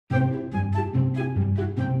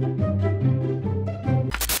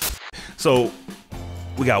So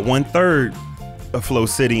we got 1/3 of Flow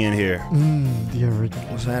City in here. The original.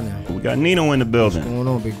 What's happening? We got Nino in the building. What's going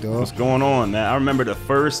on, big dog? What's going on, man? I remember the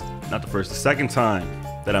second time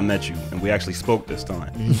that I met you, and we actually spoke this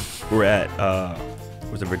time. We were at,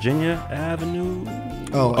 was it Virginia Avenue?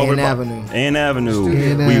 Oh, Ann Avenue. Ann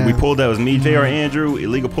Avenue. We pulled up. It was me, JR, Andrew.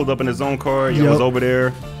 Illegal pulled up in his own car. You was over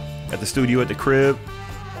there at the studio at the crib.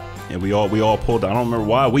 And we all pulled up. I don't remember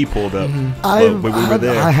why we pulled up, but we were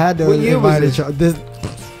there. I had to invite y'all.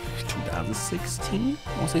 2016?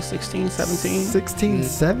 I want to say 16, 17? 16,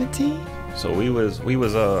 17? So we was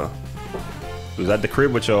at the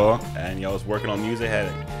crib with y'all, and y'all was working on music.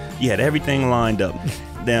 You had everything lined up.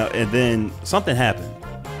 Now and then something happened.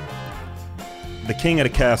 The king of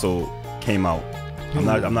the castle came out. I'm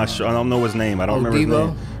not sure. I don't know his name. I don't remember his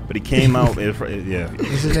name. But he came out. Yeah,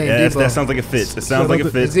 What's his name? that sounds like it fits. It sounds like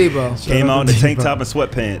it fits. Came out in the tank top and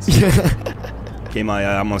sweatpants. Came out.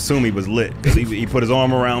 I'm assuming he was lit because he put his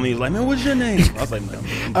arm around me. He was like, "Man, what's your name?" I was like, "Man,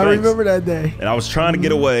 I remember that day." And I was trying to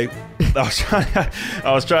get away. I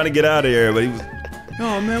was trying to get out of here, but he was,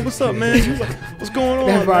 "Oh man, what's up, man?" He was like, "What's going on?"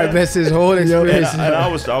 That probably messed his whole experience. And I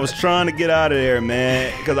was trying to get out of there,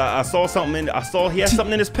 man, because I saw something. He had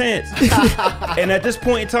something in his pants. And at this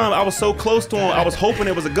point in time, I was so close to him. I was hoping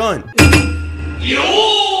it was a gun.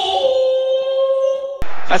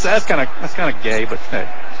 That's kind of gay, but hey.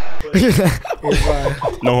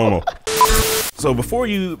 No homo. So before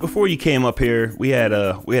you came up here, we had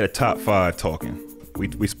a top 5 talking.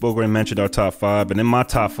 We spoke and mentioned our top 5, but in my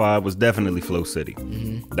top 5 was definitely Flow City.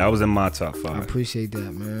 That was in my top 5. I appreciate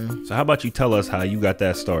that, man. So how about you tell us how you got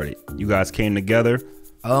that started? You guys came together.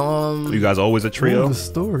 You guys always a trio? The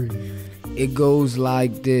story. It goes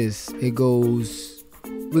like this. It goes.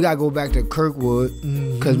 We gotta go back to Kirkwood,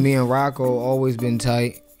 cause me and Rocco always been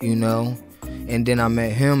tight, you know. And then I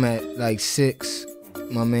met him at like 6,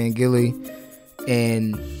 my man Gilly,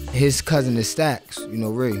 and his cousin is Stacks, you know,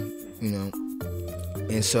 Ray, you know.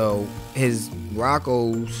 And so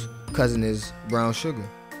Rocco's cousin is Brown Sugar.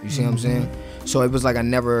 You see what I'm saying? So it was like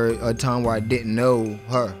a time where I didn't know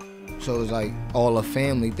her. So it was like all a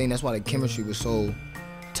family thing. That's why the chemistry was so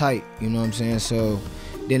tight, you know what I'm saying? So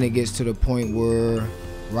then it gets to the point where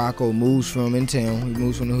Rocco moves from in town. He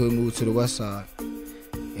moves from the hood, moves to the west side.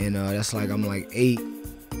 And that's like, I'm like 8.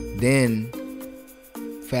 Then,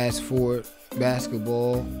 fast forward,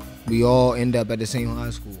 basketball, we all end up at the same high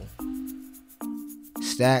school.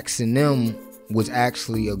 Stacks and them was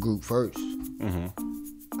actually a group first.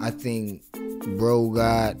 I think bro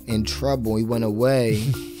got in trouble. He went away.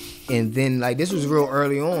 And then, like, this was real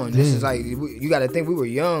early on. This is like, you got to think we were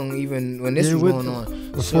young even when this was going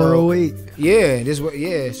on. Before 08.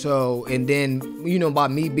 Yeah, so, and then, you know, by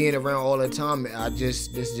me being around all the time, this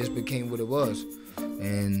just became what it was.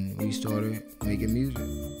 And we started making music.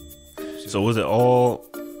 So was it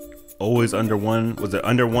always under one,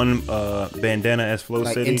 bandana as Flow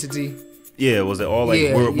like City? Entity? Yeah, was it all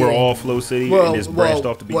like, we're all Flow City and just branched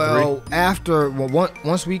off to be 3?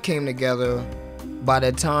 Once we came together, by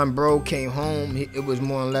the time bro came home, it was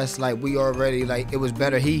more or less like we already, like, it was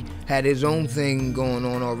better. He had his own thing going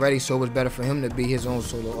on already, so it was better for him to be his own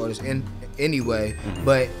solo artist anyway.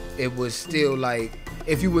 But it was still like,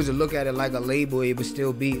 if you was to look at it like a label, it would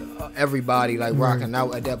still be everybody like rocking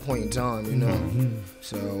out at that point in time, you know?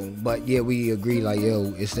 So, but yeah, we agreed like,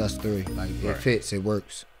 yo, it's us 3. Like, it fits, it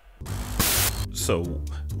works. So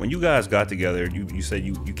when you guys got together, you said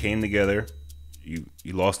you came together. You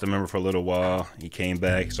lost a member for a little while. He came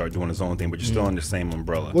back, started doing his own thing, but you're still in the same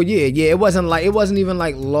umbrella. Well, yeah. It wasn't even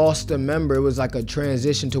like lost a member. It was like a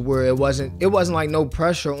transition to where it wasn't like no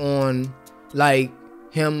pressure on like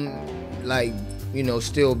him, like, you know,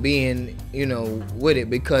 still being, you know, with it,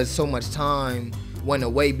 because so much time went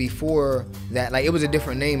away before that. Like, it was a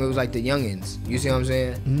different name. It was like the Youngins. You see what I'm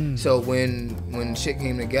saying? So when shit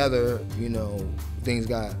came together, you know, things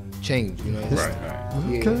got changed, you know. Right.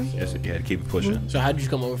 Okay. Yes, you had to keep it pushing. So how did you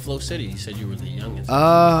come over Flow City? You said you were the youngest.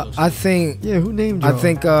 I think. Yeah, who named you? I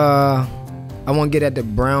think. I want to get at the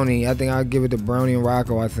Brownie. I think I'll give it to Brownie and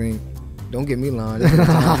Rocco. I think. Don't get me lying.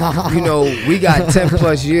 You know, we got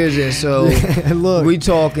 10+ years in, so look, we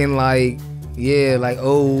talking like, yeah, like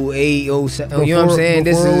 08, 07. You know what I'm saying?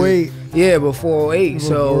 Before 08. Yeah, before 08.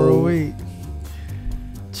 Before 08.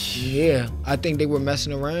 Yeah, I think they were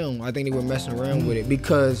messing around. With it,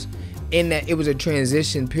 because in that, it was a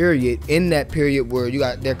transition period. In that period where you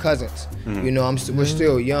got their cousins. You know, we're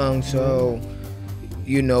still young, so,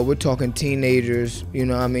 you know, we're talking teenagers, you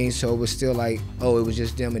know what I mean? So it was still like, oh, it was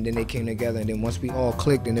just them, and then they came together, and then once we all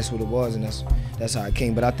clicked, and that's what it was, and that's that's how it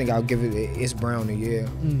came. But I think I'll give it It's Brown a year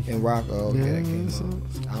and Rock. Oh, yeah, that came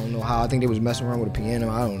out. I don't know how. I think they was messing around with a piano.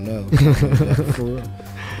 I don't know. For real.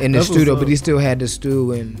 In the That's studio, what's but he up. still had the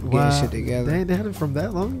stew and Wow. getting shit together. They had it from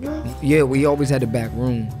that long ago? Yeah, we always had the back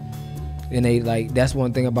room. And they like, that's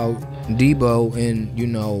one thing about Debo and, you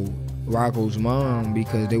know, Rocco's mom,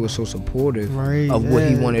 because they were so supportive Right, of what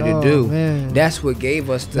he yeah. wanted to Oh, do. man. That's what gave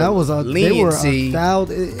us the That was a leniency. Because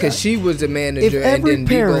Because she was the if manager and every then Debo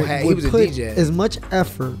parent had, he would was a put DJ. as much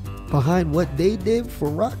effort behind what they did for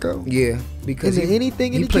Rocco, Yeah, because into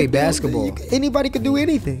anything he any played kid do, basketball. anybody could do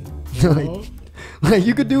anything. like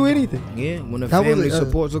you could do anything. Yeah, when the That was family a-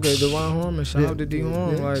 supports. Look at Devon Harmon. Shout out to D.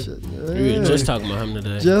 Harmon. Like, We were just talking about him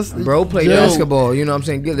today. just bro played just- basketball. You know what I'm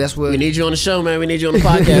saying? Good. That's what. We need you on the show, man. We need you on the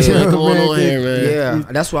podcast, man. Come on Man, here, man.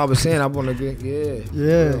 Yeah, that's what I was saying. I want to get.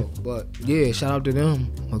 Yeah. But yeah, shout out to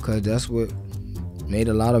them because that's what made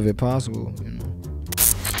a lot of it possible. You know.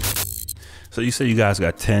 So you said you guys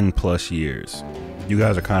got 10 plus years. You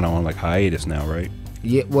guys are kind of on like hiatus now, right?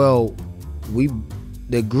 Yeah. Well,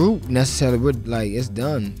 the group necessarily would like it's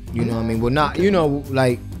done. You know what I mean? Well, not. You know,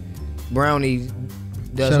 like Brownie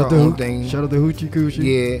does her own thing. Shout out to Hoochie Coochie.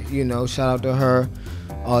 Yeah, you know, shout out to her.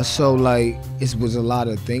 So like it was a lot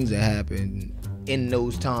of things that happened in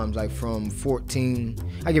those times, like from 14,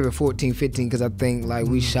 I give it 14, 15, because I think like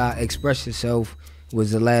we shot Express Yourself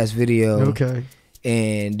was the last video. Okay.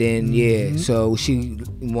 And then yeah, so she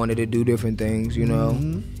wanted to do different things, you know.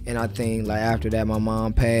 And I think like after that my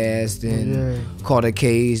mom passed and caught a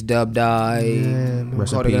case, Dub died. Yeah,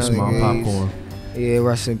 Rest in caught a peace, gun Mom case. Popcorn. Yeah,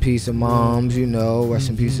 rest in peace of moms, you know, rest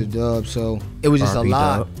in peace of Dub. So it was just a R.I.P.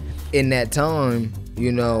 lot Dub. in that time,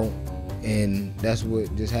 you know, and that's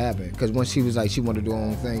what just happened. Because once she was like, she wanted to do her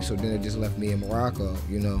own thing, so then it just left me in Morocco,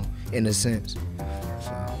 you know, in a sense.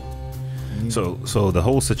 So the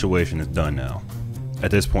whole situation is done now. At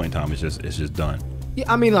this point in time, it's just done.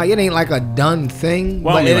 Yeah, I mean, like, it ain't like a done thing.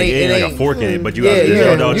 Well, I but mean, like, it ain't like a fork in it, but you guys,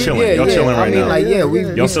 y'all chilling. Y'all chilling right I mean, now. like, yeah, we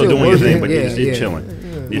Y'all still doing your working. thing, but Yeah, you're yeah.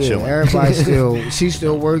 chilling. You're chilling. Everybody's still, she's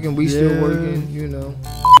still working, we still working, you know.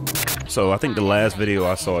 So I think the last video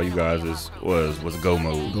I saw you guys was Go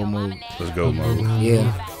Mode. Go mode. Was Go Mode. Yeah.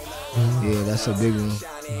 Yeah, that's a big one.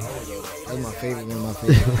 That's my favorite one. My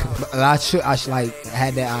favorite. But I like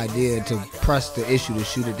had that idea to press the issue to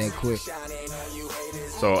shoot it that quick.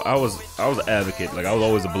 So I was an advocate. Like I was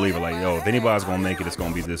always a believer. Like yo, if anybody's gonna make it, it's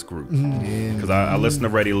gonna be this group. Because I listened to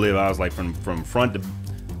Ready to Live. I was like from front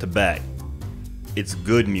to back, it's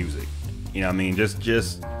good music. You know what I mean?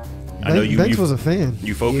 Just I know Banks was a fan.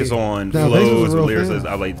 You focus on No, Banks was a flows, real lyrics. fan.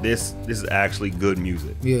 I like this. This is actually good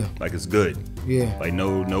music. Yeah. Like it's good. Yeah. Like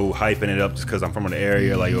no hyping it up just because I'm from an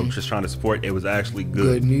area. Like yo, just trying to support. It was actually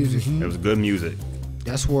good. Good music. It was good music.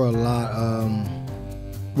 That's where a lot.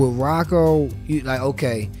 With Rocco, like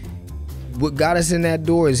okay, what got us in that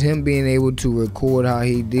door is him being able to record how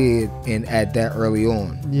he did and at that early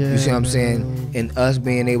on. Yeah, You see what I'm man. saying? And us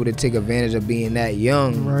being able to take advantage of being that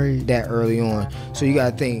young Right. that early on. So you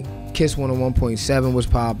gotta think Kiss 101.7 was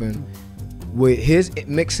popping. With his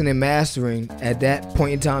mixing and mastering at that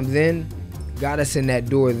point in time then got us in that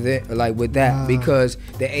door then, like with that Wow. because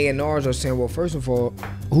the A&Rs are saying, well, first of all,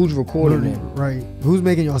 who's recording it? Right. Who's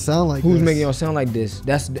making y'all sound like Who's this? making y'all sound like this?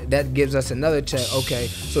 That gives us another check. Okay,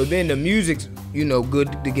 so then the music's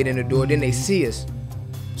good to get in the door. Then they see us.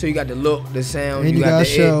 So you got the look, the sound, And you you got got the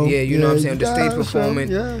show. yeah, you know what I'm Yeah, saying. you The got stage show,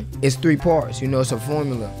 performance, yeah. it's 3 parts. It's a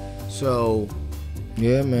formula. So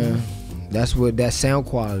yeah, man, that's what that sound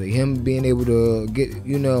quality. Him being able to get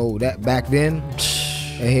that back then.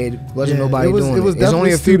 Wasn't Yeah, nobody doing it. was There's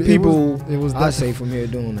only a few definitely people it was I definitely- say from here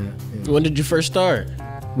doing that. Yeah. When did you first start?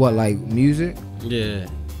 What, like music? Yeah.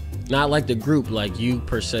 Not like the group, like you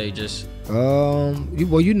per se, just Well,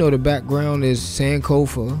 the background is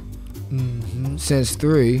Sankofa since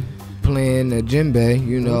 3, playing the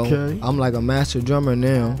djembe. Okay. I'm like a master drummer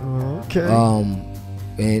now. Okay.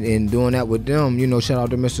 And doing that with them, shout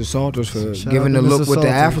out to Mr. Salters for Shout giving out the to look Mr. with the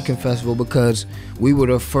Salters. African Festival because we were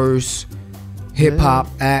the first hip hop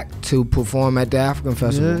act to perform at the African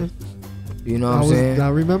Festival. Yeah. You know what I'm saying? I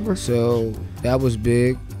remember. So that was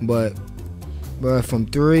big, but from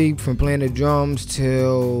 3, from playing the drums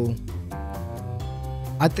till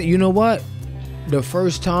I think the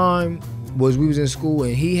first time was we was in school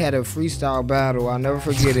and he had a freestyle battle. I'll never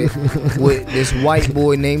forget it with this white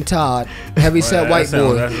boy named Todd, heavyset white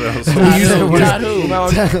boy. You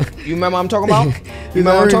remember what I'm talking about? You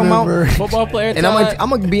remember what I'm talking about? Football player. And I'm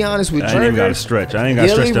gonna be honest with you. I ain't even got to stretch. I ain't got to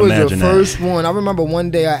stretch to was imagine the that. first one. I remember one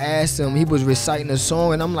day I asked him. He was reciting a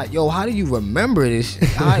song, and I'm like, "Yo, how do you remember this?"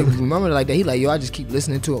 I remember it like that. He like, "Yo, I just keep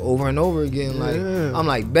listening to it over and over again." Like, I'm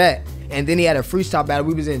like, "Bet." And then he had a freestyle battle.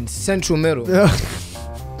 We was in Central Middle.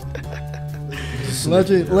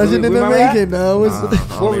 Legend in the making, though.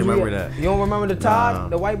 I don't remember that. You don't remember the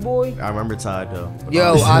Todd, the white boy? I remember Todd though.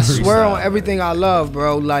 Yo, I swear on everything I love,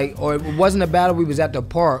 bro. Like, or it wasn't a battle. We was at the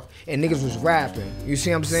park and niggas was rapping. You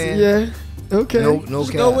see what I'm saying? Yeah. Okay. No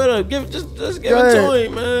Just cap. go with him. Just give it to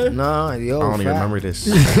him, man. Nah, yo. I don't even fact. remember this.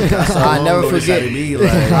 I never forget.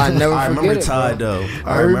 I never I forget remember it, Todd bro. though.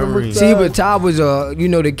 I remember him. See, but Todd was you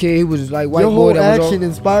know, the kid. He was like white Your boy whole that was action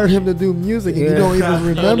inspired him to do music, and you Yeah. don't even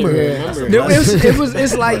remember it.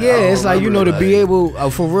 It's like it's like, you know, to be able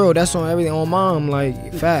for real. That's on everything on mom,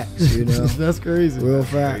 like facts, you know. That's crazy. Real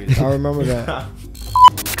facts. I remember that.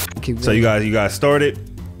 So you guys started.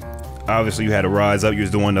 Obviously, you had to rise up. You was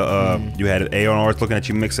doing the you had A&Rs looking at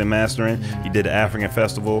you mixing, mastering. You did the African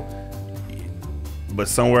festival, but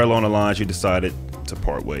somewhere along the lines, you decided to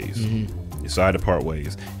part ways. You decided to part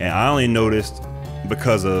ways, and I only noticed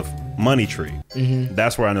because of Money Tree.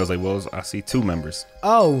 That's where I know. I was like, well, I see two members.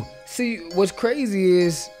 Oh, see, what's crazy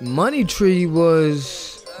is Money Tree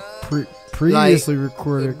was Previously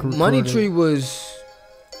recorded. Money Tree was,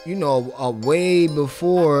 you know, way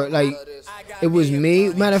before. Like, it was me.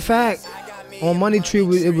 Matter of fact, on Money Tree,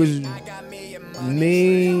 it was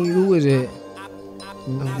me. Who was it?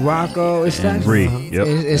 Rocco. It's that. Bree. Yep.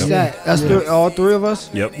 It's that. That's all three of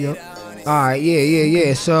us. Yep. All right.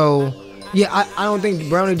 Yeah. So, yeah, I don't think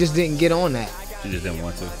Brownie just didn't get on that. She just didn't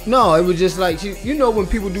want to. No, it was just like, you know, when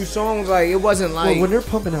people do songs, like, it wasn't like. Well, when they're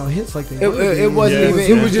pumping out hits like that, It wasn't even.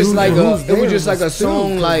 It was just like a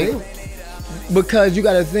song, like, because you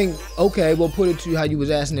got to think. Okay, we'll put it to you how you was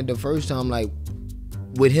asking it the first time, like,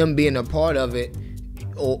 with him being a part of it,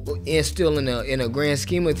 and still in a grand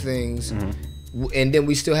scheme of things, and then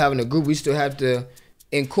we still having a group. We still have to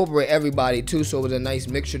incorporate everybody too. So it was a nice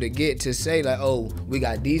mixture to get to say like, oh, we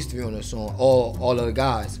got these three on the song, all of the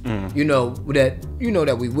guys, you know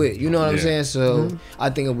that we with. You know what I'm saying? So I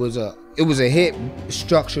think it was a hit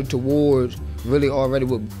structured towards really already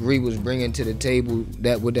what Bree was bringing to the table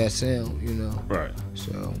that with that sound, you know. Right.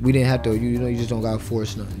 So we didn't have to, you know, you just don't gotta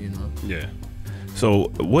force nothing, you know. Yeah.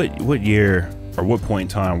 So what year or what point in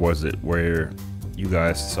time was it where you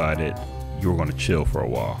guys decided you were going to chill for a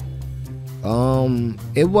while?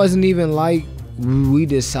 It wasn't even like we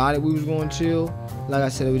decided we was going to chill. Like I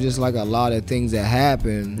said, it was just like a lot of things that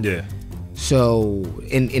happened. Yeah. So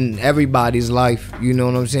in everybody's life, you know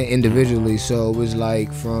what I'm saying, individually. So it was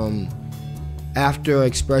like from after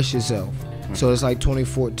Express Yourself. So it's like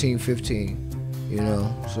 2014, 15, you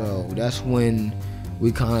know. So that's when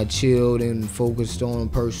we kind of chilled and focused on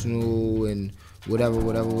personal and whatever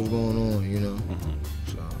was going on, you know.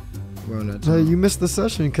 So around that time. You missed the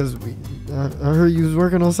session because I heard you was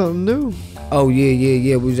working on something new. Oh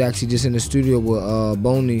yeah. We was actually just in the studio with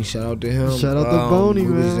Boney. Shout out to him. Shout out to Boney,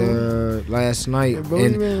 we was man. there last night, Yeah, Boney,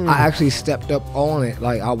 and man. I actually stepped up on it.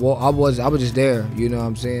 Like I was just there. You know what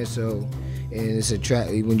I'm saying? So, and it's a track.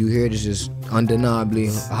 When you hear it, it's just undeniably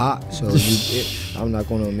hot. So I'm not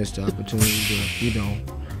gonna miss the opportunity to, you know,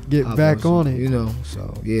 Get back on it. You know.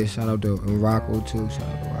 So yeah, shout out to Rocco too. Shout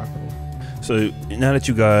out to Rocco. So now that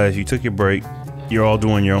you took your break, you're all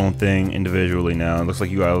doing your own thing individually now. It looks like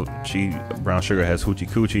you got Brown Sugar has Hoochie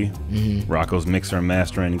Coochie. Rocco's mixer and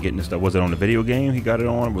mastering and getting this stuff. Was it on the video game he got it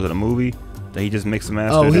on? Was it a movie that he just mixed and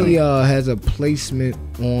mastered? Oh, he has a placement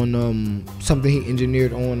on something he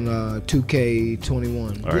engineered on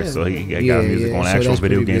 2K21. All right, Yeah. so he got music on so actual that's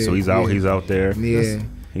video pretty games. So big. he's out there. Yeah,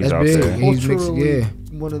 He's that's out big. there. He's mixed, Culturally,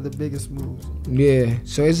 one of the biggest moves. yeah.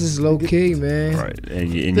 So it's just low key, man. Right,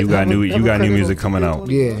 and you got new music coming out.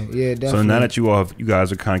 Yeah, definitely. So now that you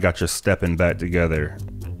guys are kind of got your stepping back together,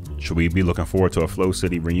 should we be looking forward to a Flow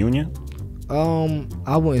City reunion?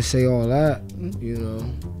 I wouldn't say all that, you know.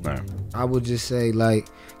 All right. I would just say like,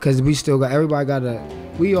 cause we still got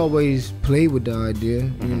we always play with the idea,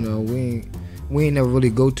 you know. We ain't never really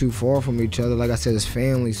go too far from each other. Like I said, it's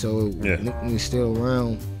family, so we still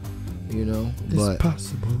around, you know. It's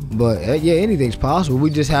possible. But yeah, anything's possible. We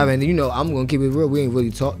just haven't, you know. I'm gonna keep it real. We ain't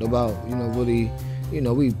really talked about, you know, really, you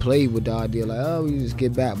know. We played with the idea like, oh, we just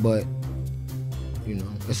get back, but you know,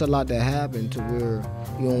 it's a lot that happened to where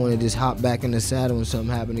you don't want to just hop back in the saddle when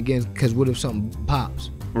something happen again. Cause what if something pops?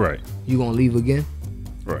 Right. You gonna leave again?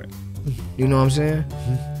 Right. You know what I'm saying?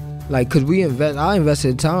 Like, cause I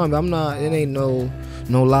invested time. It ain't no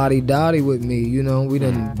lottie dottie with me. You know, we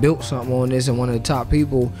done built something on this, and one of the top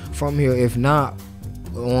people from here, if not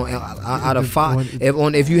out of 5,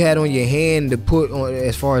 if you had on your hand to put on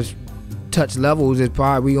as far as touch levels, it's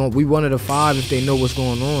probably we one of the 5 if they know what's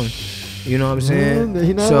going on. You know what I'm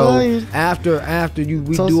saying? So lying. after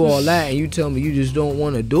we do all that, and you tell me you just don't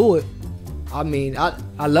want to do it. I mean,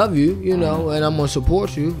 I love you, you know, and I'm gonna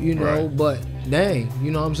support you, you know, but dang,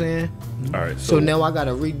 you know what I'm saying? All right. So now I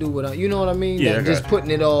gotta redo what you know what I mean? Yeah, like just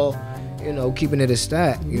putting it all, you know, keeping it a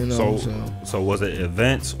stat, you know. So was it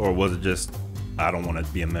events, or was it just I don't want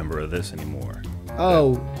to be a member of this anymore?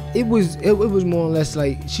 Oh, it was more or less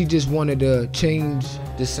like she just wanted to change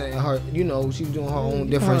the same. Her, you know, she's doing her own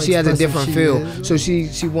different. She has a different feel, so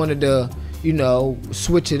she wanted to, you know,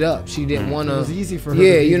 switch it up. She didn't want to. It was easy for her.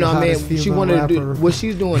 Yeah, you know what I mean. She wanted to do what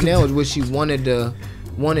she's doing now is what she wanted to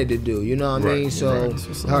do. You know what I mean? So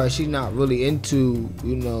she's not really into.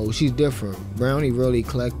 You know, she's different. Brownie really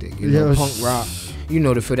eclectic. You know, punk rock. You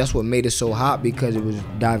know, that's what made it so hot, because it was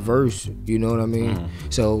diverse. You know what I mean?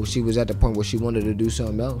 So she was at the point where she wanted to do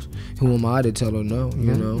something else. Who am I to tell her no?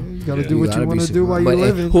 You know, you gotta do what you want to do while you're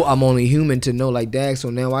living. I'm only human to know, like, dag. So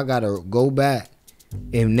now I gotta go back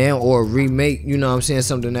and or remake. You know what I'm saying?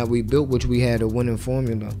 Something that we built, which we had a winning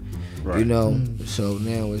formula. Right. You know, so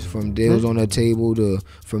now it's from Deals on the Table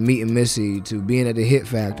from meeting Missy to being at the Hit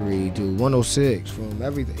Factory to 106, from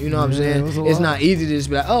everything. You know what I'm saying? It's not easy to just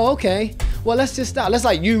be like, oh, okay, well, let's just stop. Let's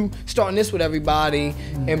like you starting this with everybody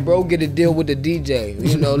and bro get a deal with the DJ.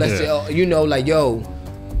 You know, let's say, you know, like, yo,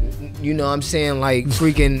 you know what I'm saying, like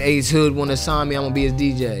freaking Ace Hood want to sign me, I'm gonna be his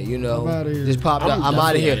DJ, you know. Just popped up, I'm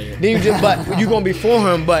out of here. Then but you gonna be for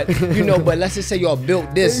him, but you know, but let's just say y'all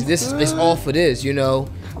built this is all for this, you know.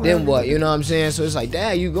 Then what, you know what I'm saying? So it's like,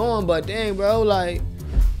 dang, you going, but dang, bro, like.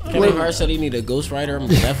 Kevin Hart said he need a ghostwriter. I'm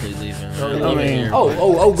definitely leaving.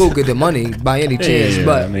 Go get the money by any chance.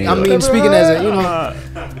 But I mean, speaking as a, you know,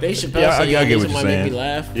 Dave Chappelle said I get what you're might saying. make me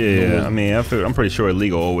laugh. Yeah, I mean, I'm pretty sure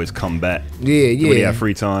Illegal always come back. Yeah. When he have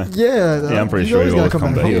free time. Yeah, I'm pretty sure he always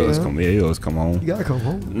come back. He always come home. You gotta come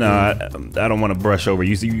home. Nah, I don't want to brush over.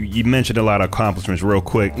 You mentioned a lot of accomplishments real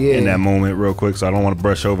quick in that moment, real quick. So I don't want to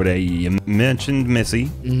brush over that. You mentioned Missy,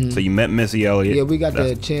 so you met Missy Elliott. Yeah, we got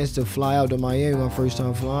the chance to fly out to Miami. My first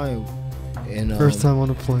time flying. And, first time on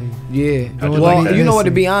a plane. Yeah. Well, you know what?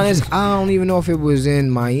 To be honest, I don't even know if it was in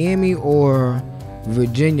Miami or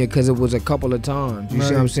Virginia, because it was a couple of times. You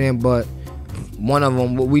see what I'm saying? But one of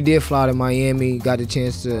them, we did fly to Miami. Got the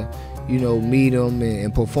chance to, you know, meet them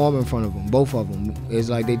and perform in front of them. Both of them. It's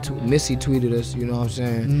like Missy tweeted us. You know what I'm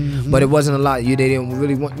saying? But it wasn't a lot. They didn't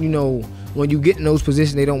really want. You know, when you get in those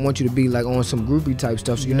positions, they don't want you to be like on some groupie type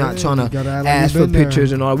stuff. So you're not trying to ask for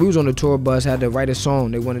pictures and all. We was on the tour bus, had to write a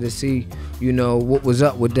song. They wanted to see, you know, what was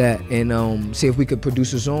up with that, and see if we could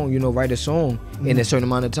produce a song. You know, write a song in a certain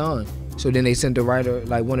amount of time. So then they sent the writer,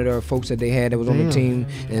 like one of their folks that they had that was on the team,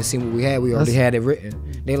 and seen what we had. We already had it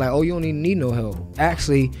written. They like, oh, you don't even need no help.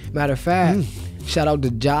 Actually, matter of fact, shout out to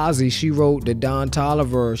Jazzy. She wrote the Don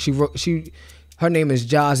Tolliver. Her name is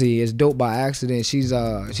Jazzy. It's Dope by Accident. She's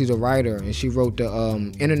a writer, and she wrote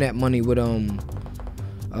the Internet Money with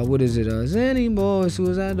what is it? Zany Boys,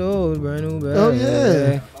 Suicide Doors, Brand New Bag. Oh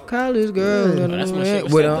yeah. College Girl. That's my shit.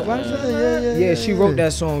 Yeah, she wrote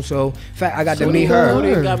that song. So, in fact, I got to meet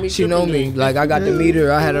her. She know me. Like, I got to meet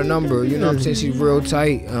her. I had her number. You know what I'm saying? She's real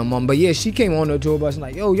tight. But yeah, she came on the tour bus and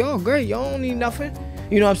like, yo, y'all great. Y'all don't need nothing.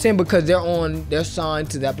 You know what I'm saying? Because they're signed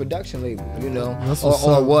to that production label, you know,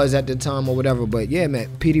 or was at the time or whatever. But yeah, man,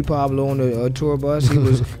 Petey Pablo on the tour bus.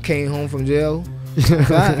 He came home from jail.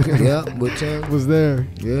 With Tim. Was there.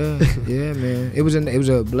 Yeah, man. It was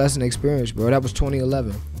a blessing experience, bro. That was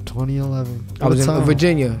 2011. 2011. I was in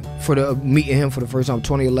Virginia for meeting him for the first time.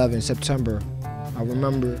 2011 September. I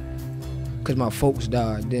remember because my folks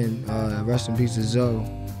died. Then rest in peace to Zoe.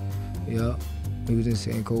 Yeah, he was in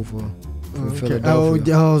Sankofa.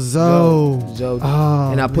 Philadelphia. Oh, Zoe.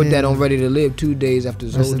 And I put that on Ready to Live 2 days after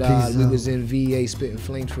Zoe died. We was in VA spitting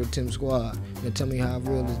flames for Tim Squad. And tell me how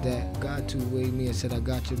real is that? God two-wayed me and said I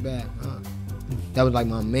got your back. That was like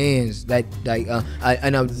my man's. That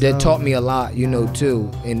taught me a lot, you know, too.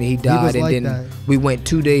 And he died, and then that. We went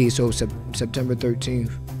 2 days, so September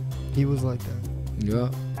 13th. He was like that. Yeah.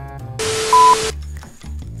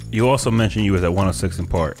 You also mentioned you was at 106 in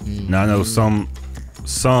Park. Now I know some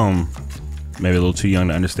maybe a little too young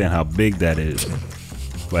to understand how big that is.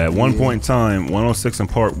 But at one point in time, 106 in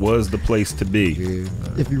Park was the place to be. Yeah.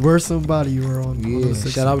 If you were somebody, you were on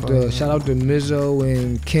 106 shout out to Mizzo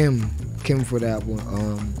and Kim for that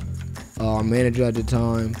one. Our manager at the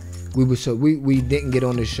time, we didn't get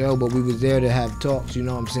on the show, but we was there to have talks, you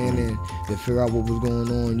know what I'm saying, and to figure out what was going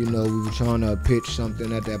on. You know, we were trying to pitch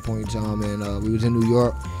something at that point in time, and we was in New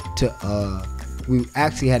York we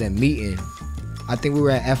actually had a meeting. I think we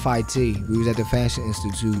were at FIT. We was at the Fashion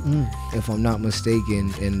Institute, if I'm not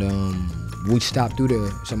mistaken, and we stopped through there.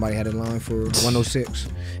 Somebody had a line for 106,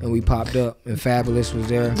 and we popped up, and Fabulous was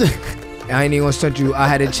there. I ain't even gonna stunt you. I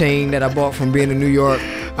had a chain that I bought from being in New York.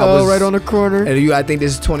 I was right on the corner. And I think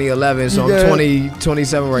this is 2011, so I'm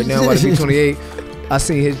 27 right now. About to be 28. I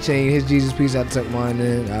seen his chain, his Jesus piece. I took mine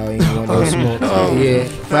in. I ain't going to smoke. Yeah,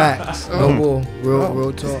 facts. No bull.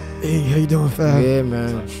 Real talk. Hey, how you doing, Fab? Yeah,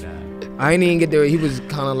 man. I ain't even get there. He was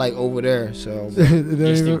kind of like over there, so.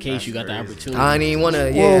 Just in case you got the opportunity. I ain't even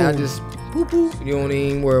wanna. Yeah, I just. You don't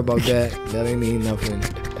even worry about that. That ain't even nothing.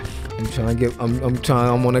 I'm trying to get. I'm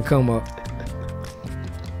on to come up.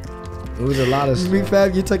 It was a lot of stuff. Me,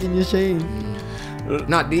 Fab, you tucking your chain.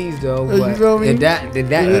 Not these though, You but feel me? at that point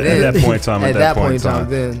in time. At that point in time,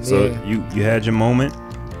 then. So Yeah. you had your moment.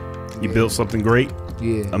 You built something great,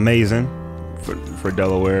 Yeah. amazing for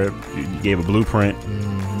Delaware. You gave a blueprint.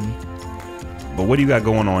 But what do you got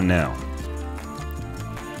going on now?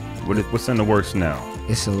 What's in the works now?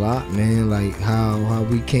 It's a lot, man. Like how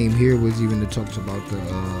we came here was even to talk about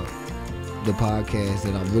the podcast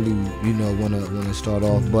that I really, want to start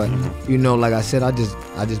off. But like I said, I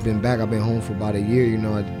just been back. I've been home for about a year.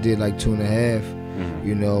 I did like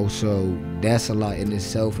 2.5. So that's a lot in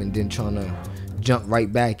itself. And then trying to jump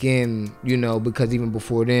right back in, because even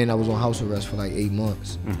before then I was on house arrest for like 8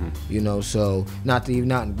 months. So not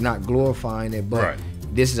glorifying it, but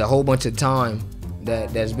this is a whole bunch of time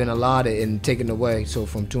that's been allotted and taken away. So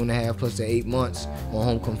from 2.5 plus to 8 months on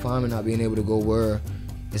home confinement, not being able to go where.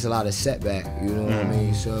 It's a lot of setback, you know what I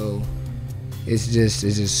mean? So it's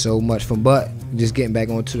just so much fun. But just getting back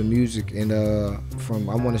onto the music and I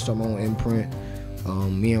want to start my own imprint.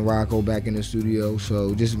 Me and Rocco back in the studio,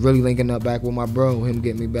 so just really linking up back with my bro, him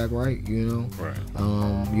getting me back right, Right.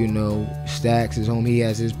 Stacks is home. He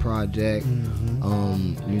has his project.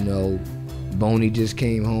 Boney just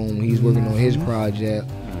came home. He's working on his project.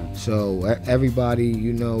 So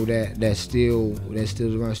everybody, that's still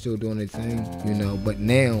around, still doing their thing, But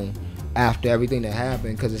now, after everything that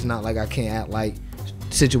happened, because it's not like I can't act like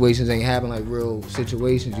situations ain't happen, like real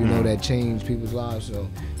situations, that change people's lives. So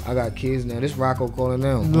I got kids now. This Rocco calling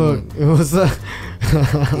now. Look, it was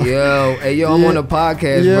yo, I'm on the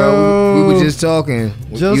podcast, bro. We were just talking.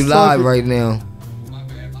 You live right now.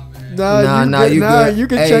 Nah, you good. You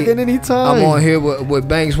can check in anytime. I'm on here with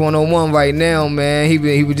Banks 101 right now, man.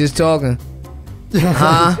 He was just talking.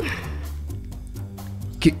 Huh?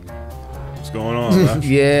 What's going on, man?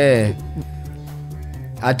 Yeah.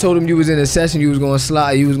 I told him you was in a session. You was gonna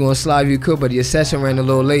slide if you could, but your session ran a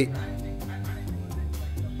little late.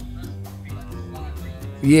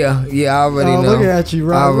 Yeah, I already know. Look at you,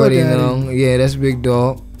 Rob. I already know. Yeah, that's big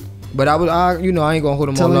dog. But I ain't gonna hold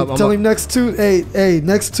him all up. Tell him next Tuesday. Hey,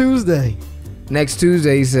 next Tuesday. Next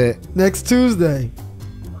Tuesday, he said. Next Tuesday.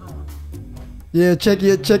 Yeah, check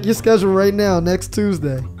your schedule right now. Next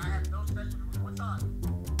Tuesday.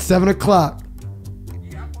 7 o'clock.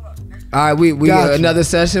 All right, we got another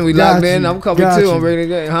session. We locked in. I'm coming too. I'm ready to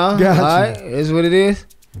go. Huh? Got all right, is what it is.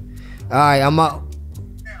 All right, I'm out.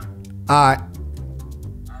 All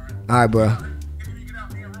right, bro.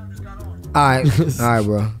 All right,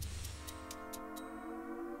 bro.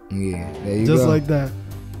 Yeah, there you go. Just like that.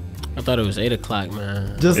 I thought it was 8 o'clock,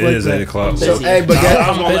 man. Just It like is that. 8 o'clock. So, hey, but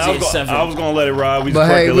I was gonna let it ride. We just but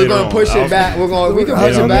hey, it we're later gonna on. push it back. We can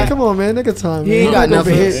push it back. Come on, man. Nigga time. He ain't got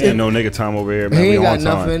nothing. Ain't no nigga time over here, man. He We ain't got on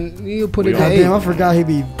time. nothing. You put it We on at time. 8. Damn, I forgot he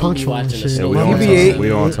be punctual and watching shit. the Yeah, we show. on He be time. 8.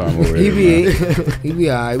 We on time over He here. be 8. He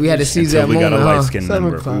be alright. We had to seize Until that we got moment, a light huh? skin 7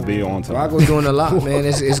 member. o'clock. We'll be on time. Rocco's doing a lot, man.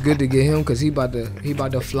 It's good to get him because he about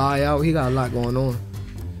to fly out. He got a lot going on.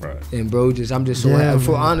 Right. And bro, I'm just so happy.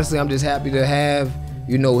 Honestly, I'm just happy to have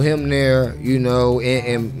him there,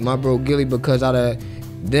 and my bro Gilly, because out of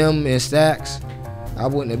them and Stacks, I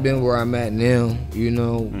wouldn't have been where I'm at now,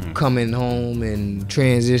 coming home and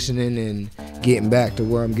transitioning and getting back to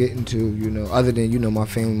where I'm getting to, other than, my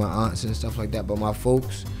family, my aunts and stuff like that, but my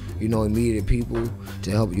folks, immediate people to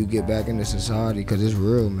help you get back into society, because it's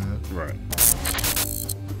real, man. Right.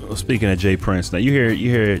 Well, speaking of Jay Prince, now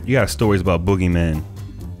you got stories about boogeymen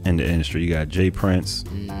in the industry. You got Jay Prince.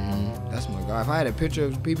 That's my guy. If I had a picture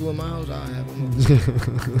of people in my house, I'd have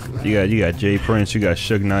them. You got Jay Prince. You got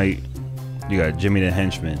Suge Knight. You got Jimmy the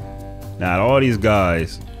Henchman. Now, out of all these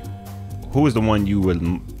guys, who is the one you would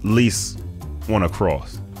least want to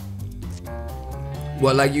cross?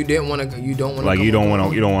 Well, like you don't want to. Like you don't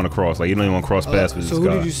want to cross. Like you don't even want to cross paths with So this who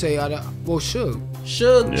guy. did you say? Well, Suge.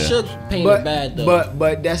 Suge painted bad though.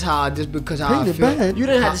 But that's how because how I Painted feel. bad. You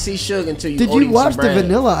didn't have to see Suge until you. Did owed you him watch some the bread.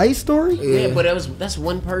 Vanilla Ice story? Yeah, but that's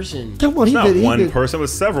one person. Come on, It's he not did. He one did. person. It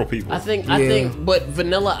was several people. I think, but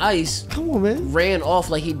Vanilla Ice Come on, man. ran off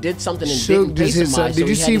like he did something and Suge didn't pay just hit somebody. Did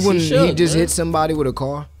you so see he had to when Suge, he just man. hit somebody with a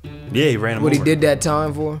car? Yeah, he ran him What over. he did that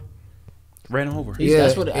time for? Ran him over. He's-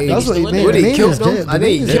 that's what I think That's he's what he still in made. What, there. he Man killed is him? dead. I think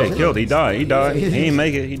he Man is Yeah, killed he him. killed. He died. He died. He didn't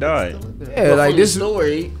make it. He died. Yeah, But like from the this.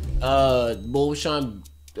 story, Bull was trying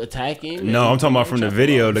to attack him. No, I'm talking about from the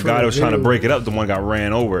video. The From guy the that was trying to video. break it up, the one got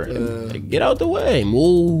ran over. Get out the way,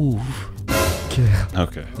 move.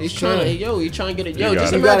 Okay. He's trying to get it. Yo, You just got it. You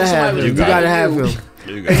gotta imagine have somebody him. was You gotta attacking have you. him.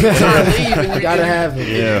 You got it. Trying to leave and You you gotta have him.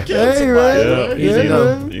 Yeah. Hey, Yeah. man. You need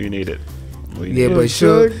Yeah. it. You need it. We Yeah, need but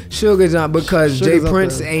it. Suge is not because Suge Jay is up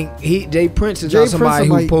Prince there. ain't Jay Prince is Jay not Prince somebody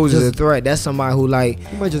who might poses a just- threat. That's somebody who like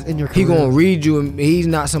He might just end your he career. gonna read you and he's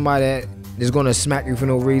not somebody that is gonna smack you for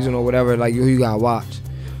no reason or whatever. Like you gotta watch.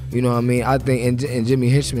 You know what I mean? I think and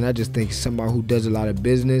Jimmy Hinchman, I just think somebody who does a lot of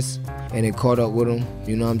business and it caught up with him.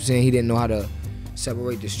 You know what I'm saying? He didn't know how to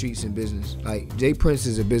separate the streets and business. Like Jay Prince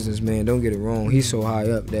is a businessman. Don't get it wrong. He's so high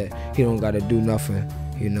up that he don't gotta do nothing.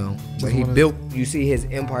 You know, but he built. You see his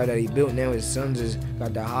empire that he built. Now his sons is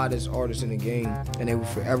got the hottest artists in the game, and they will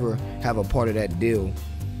forever have a part of that deal.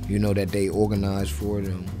 You know that they organized for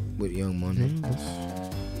them with Young Money.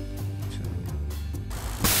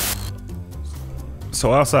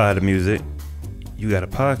 So outside of music, you got a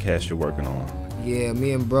podcast you're working on. Yeah,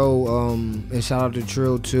 me and bro, and shout out to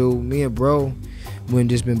Trill too. Me and bro, when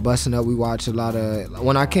just been busting up. We watch a lot of.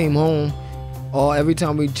 When I came home, every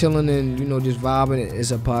time we chilling and just vibing, it's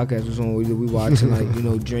a podcast or something. We watching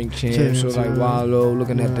like Drink Champs or like Wallow,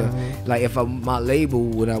 looking at the like if my label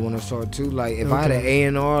would I want to start too. Like if I had an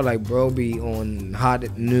A&R, like bro be on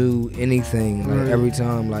hot new anything like every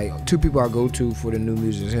time. Like two people I go to for the new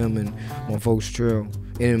music is him and my folks Trill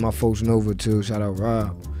and my folks Nova too. Shout out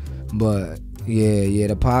Rob. But yeah,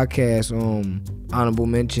 the podcast honorable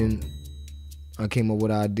mention. I came up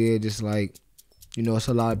with an idea just like. It's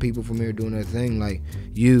a lot of people from here doing their thing, like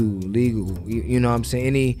Legal, you know what I'm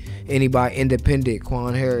saying? Anybody independent,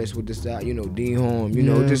 Quan Harris with the style, D Horn,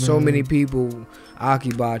 just so many people,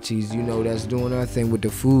 Akibachis, that's doing their thing with the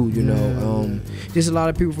food, just a lot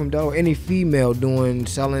of people from Delaware, any female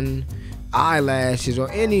selling eyelashes or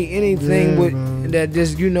anything that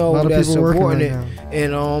just that's supporting it.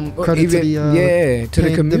 And Credit even to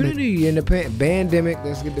the community and the pandemic.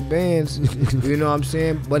 Let's get the bands. You know what I'm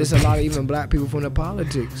saying? But it's a lot of even black people from the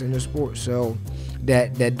politics and the sports, so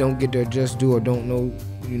that don't get their just due or don't know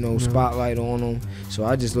spotlight on them. So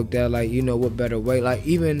I just looked at it like what better way, like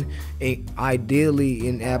even ideally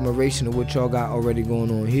in admiration of what y'all got already going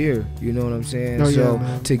on here. You know what I'm saying?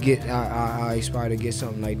 To get I aspire to get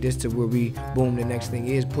something like this to where we boom. The next thing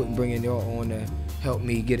is bringing y'all on to help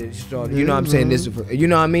me get it started. You know what I'm saying? This,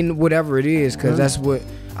 whatever it is, because that's what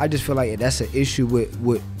I just feel like that's an issue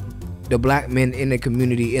with the black men in the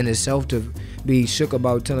community in itself to be shook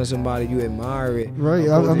about telling somebody you admire it. Right.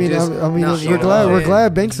 We're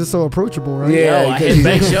glad Banks is so approachable, right? Yeah. I hit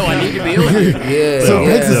Banks show. I need to be on here. Yeah. So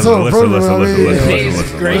Banks is so approachable.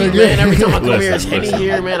 It's great, man. Every time I come here, it's Henny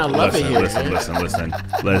here, man. I love it here. Listen.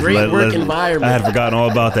 Great work environment. I had forgotten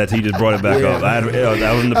all about that. He just brought it back up. That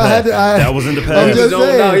was in the I had past. to- That was in the I'm past. just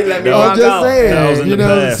saying. He let me I'm rock out. That was in the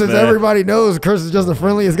past, since man. everybody knows Chris is just the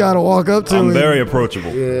friendliest guy to walk up to. I'm and- very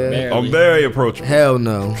approachable. Yeah. I'm very approachable. Hell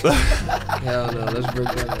no. Hell no. Let's break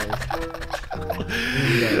that down.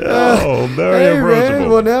 Oh, very Hey, man.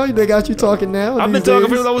 approachable. Well, now they got you talking now. I've been these talking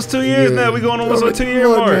days. for almost 2 years now. We going almost on a 2-year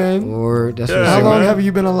Look, mark. man. Word. That's Yeah. what's How up. long man. have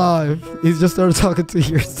you been alive? He's just started talking 2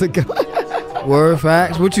 years ago. Word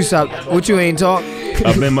facts. What you ain't talk?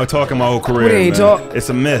 I've been talking my whole career. We ain't man. talk. It's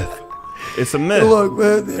a myth. It's a myth. Look,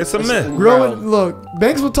 man. It's a myth. Look,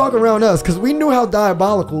 Banks would talk around us because we knew how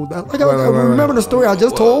diabolical. Like, I Right. remember the story I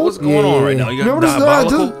just told. What's going on right now? You got Remember the story I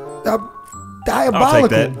diabolical? just. Diabolical. I'll take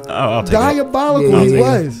that. I'll take it. Diabolical Yeah, he yeah.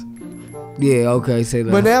 was. Yeah. Okay. Say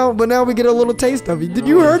that. But now we get a little taste of it. Did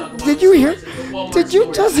you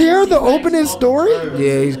just hear the opening story?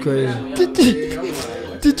 Yeah, he's crazy.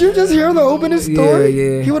 Did you just hear the opening story?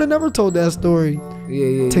 Yeah. He would have never told that story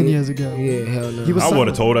Yeah. 10 years ago. Yeah. Hell no. He was I so- would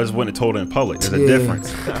have told. I just wouldn't have told it in public. There's a Yeah.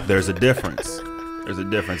 difference. There's a difference. There's a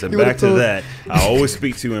difference. And You would've back to told- that, I always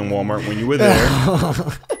speak to you in Walmart when you were there.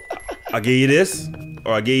 I gave you this,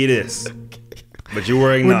 or I gave you this, but you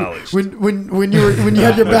were acknowledged. when you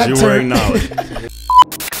had your But back you were turned. acknowledged.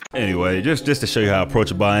 Anyway, just to show you how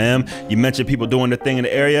approachable I am, you mentioned people doing their thing in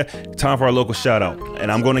the area. Time for our local shout out,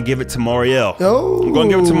 and I'm going to give it to Marielle. Oh. I'm going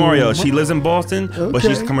to give it to Marielle. She lives in Boston, but she Okay.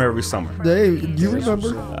 used to come here every summer. Hey, you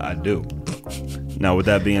remember? I do. Now, with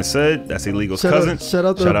that being said, that's Illegal's Shout cousin. out, shout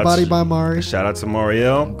out to Body by Mari. Shout out to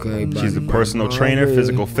Marielle. Okay, She's the personal trainer,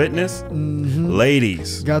 physical fitness.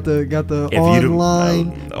 Ladies, Got the if you do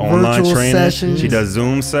online virtual training. sessions, she does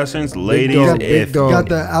Zoom sessions. Ladies, dog, if big dog.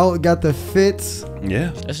 got the fits.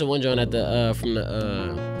 yeah, That's the one joint at the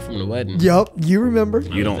from the wedding. Yup, you remember?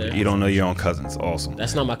 you don't know your own cousins. Awesome.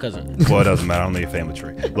 That's not my cousin. Well, it doesn't matter. I don't know your family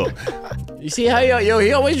tree. Look, You see how yo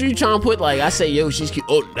he always be trying to put like I say yo she's cute.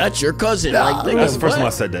 Oh, that's your cousin. Like, nigga, that's the first time I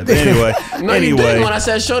what? said that. But anyway, No, you didn't. anyway, When I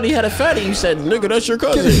said Shorty had a fatty, you said nigga that's your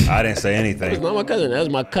cousin. I didn't say That's anything. not my cousin. That was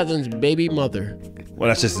my cousin's baby mother. Well,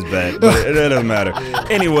 that's just as bad. But it doesn't matter.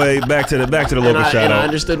 Anyway, back to the local And I shout out.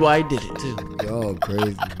 understood why he did it too. Y'all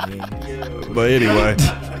crazy, man. But anyway,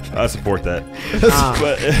 I support that.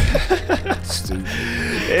 But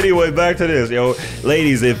anyway, back to this, yo,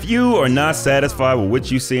 ladies. If you are not satisfied with what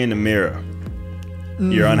you see in the mirror,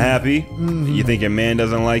 you're unhappy. You think your man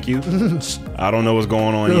doesn't like you. I don't know what's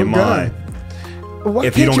going on in your mind. Why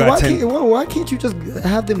If you can't don't got why can't you just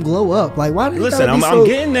have them glow up? Like why? Listen, I'm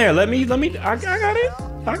getting there. Let me. I got it.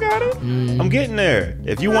 I got it. I'm getting there.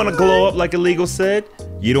 If you want to glow up like Illegal said,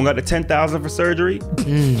 you don't got the 10,000 for surgery.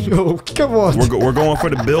 Yo, come on. We're going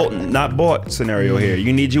for the built, not bought scenario here.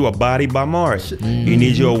 You need you a Body by Mari. You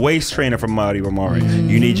need you a waist trainer from Body by Mari.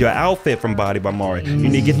 You need your outfit from Body by Mari. You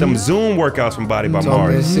need to get them Zoom workouts from Body by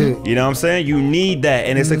Mari. That's it. You know what I'm saying? You need that,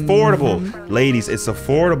 and it's affordable, ladies. It's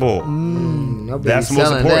affordable. That's the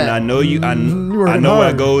most important. I know you. I know working where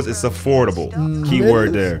hard. it goes. It's affordable.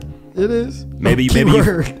 Keyword there. It is. Maybe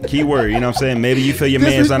Keyword. keyword. You know what I'm saying? Maybe you feel your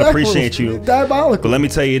man's not appreciate you. Diabolical. But let me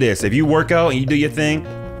tell you this: if you work out and you do your thing,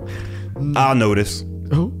 I'll notice.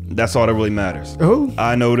 Oh, That's all that really matters. oh,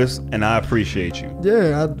 I notice and I appreciate you.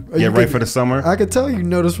 yeah. Get ready for the summer. I could tell you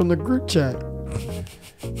noticed from the group chat.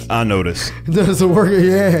 I notice. There's a worker.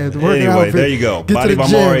 Yeah, the working Anyway, outfit. there you go. Get to Body the by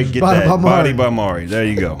gym. Mari. Get Body that. by Mari. Body by Mari. There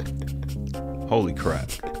you go. Holy crap.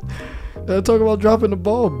 Talk about dropping the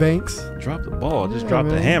ball, Banks. Drop the ball. Just Yeah, dropped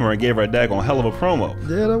the man. hammer and gave her a daggone hell of a promo.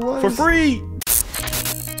 Yeah, that was For free.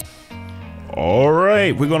 All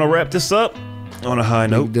right. We're going to wrap this up on a high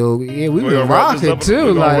note. Dude, yeah, we We're been gonna wrap this rocking up. too.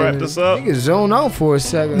 We're gonna Like, wrap this up. niggas zone out for a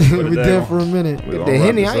second. we did for a minute. We're The gonna wrap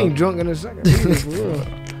Henny, this I ain't up. drunk in a second. For real.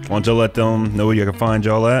 Why don't you let them know where you can find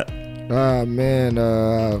y'all at? Man,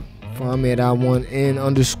 find me at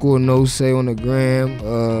I1N_ no say on the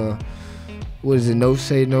gram. What is it? No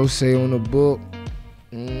say on the book.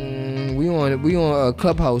 We on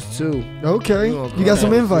Clubhouse too. Okay, You on you got some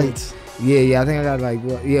Clubhouse, invites. Yeah, I think I got like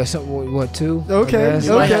what two? Okay, I guess.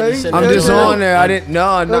 might have to okay. send I'm Yeah, just yeah. on there. I didn't.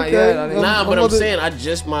 No, not Okay. yet. I didn't- Nah, but I'm I'm about to-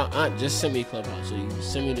 saying my aunt just sent me Clubhouse, so you can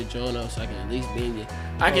send me the joint up so I can at least be in there.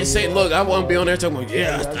 I can say, look, I want to be on there talking about,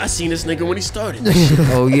 yeah, I seen this nigga when he started.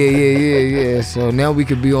 Oh yeah. So now we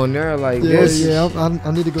could be on there like Yeah, this. yeah.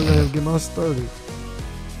 I need to go ahead and get mine started.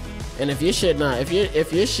 And if your shit not, if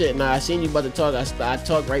your shit not, I seen you about to talk. I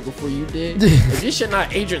talked right before you did. If your shit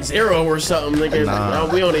not Agent Zero or something, nigga,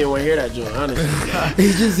 Nah. we don't even want to hear that joint, honestly.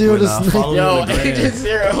 Agent Zero the Nah, snake. follow Yo, me on the gram. Agent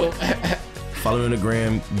Zero. Follow me on the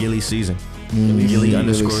gram, Gilly Season. Mm, Gilly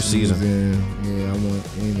 _ season. Yeah, I'm on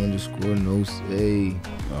N_ no say.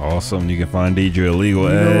 Awesome. You can find DJ Illegal You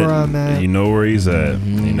know at. where I'm at. You know where he's at.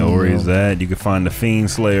 You know where he's at. You can find the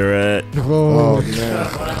Fiend Slayer at. Oh, Oh man.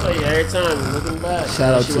 I tell you every time, looking back.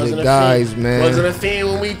 Shout out she to wasn't the a guys, fiend. man. Wasn't a fiend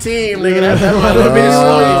when we team, nigga. That's my little bit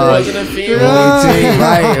Oh. story. Wasn't a fiend.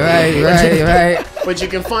 Right. But you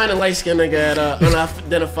can find a light skinned nigga at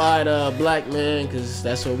unidentified black man, because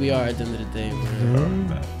that's what we are at the end of the day,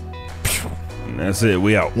 man. And that's it.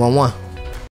 We out. 1-1.